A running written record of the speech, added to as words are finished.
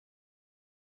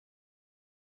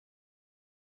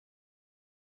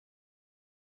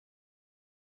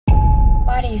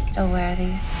you still wear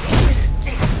these.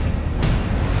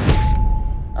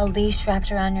 A leash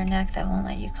wrapped around your neck that won't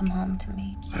let you come home to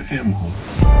me. I am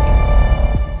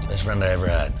home. Best friend I ever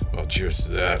had. Well, cheers to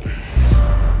that.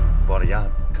 Bought a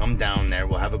yacht. Come down there,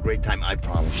 we'll have a great time, I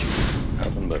promise you.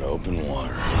 Nothing but open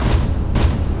water.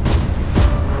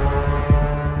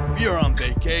 We are on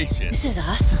vacation. This is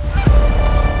awesome.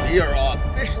 We are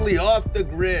officially off the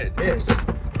grid. This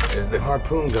is the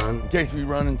harpoon gun In case we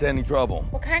run into any trouble.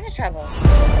 What kind of trouble?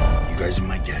 You guys are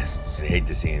my guests. I'd hate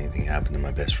to see anything happen to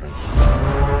my best friends.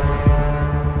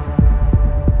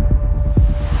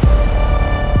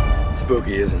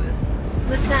 Spooky, isn't it?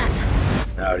 What's that?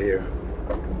 Out here,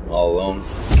 all alone.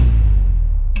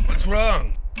 What's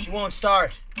wrong? She won't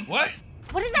start. What?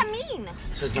 What does that mean?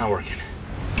 So it's not working.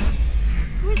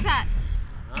 Who is that?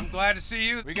 I'm glad to see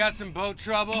you. We got some boat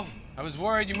trouble. I was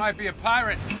worried you might be a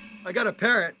pirate. I got a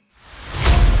parrot.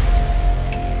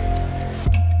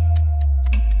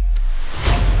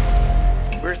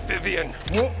 Where's Vivian?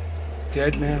 Whoa.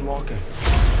 Dead man walking.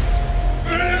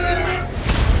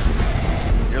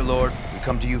 Dear Lord, we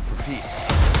come to you for peace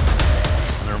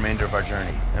on the remainder of our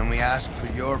journey, and we ask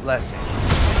for your blessing.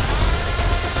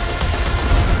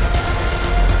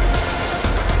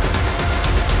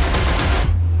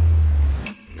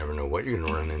 You never know what you're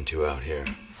gonna run into out here.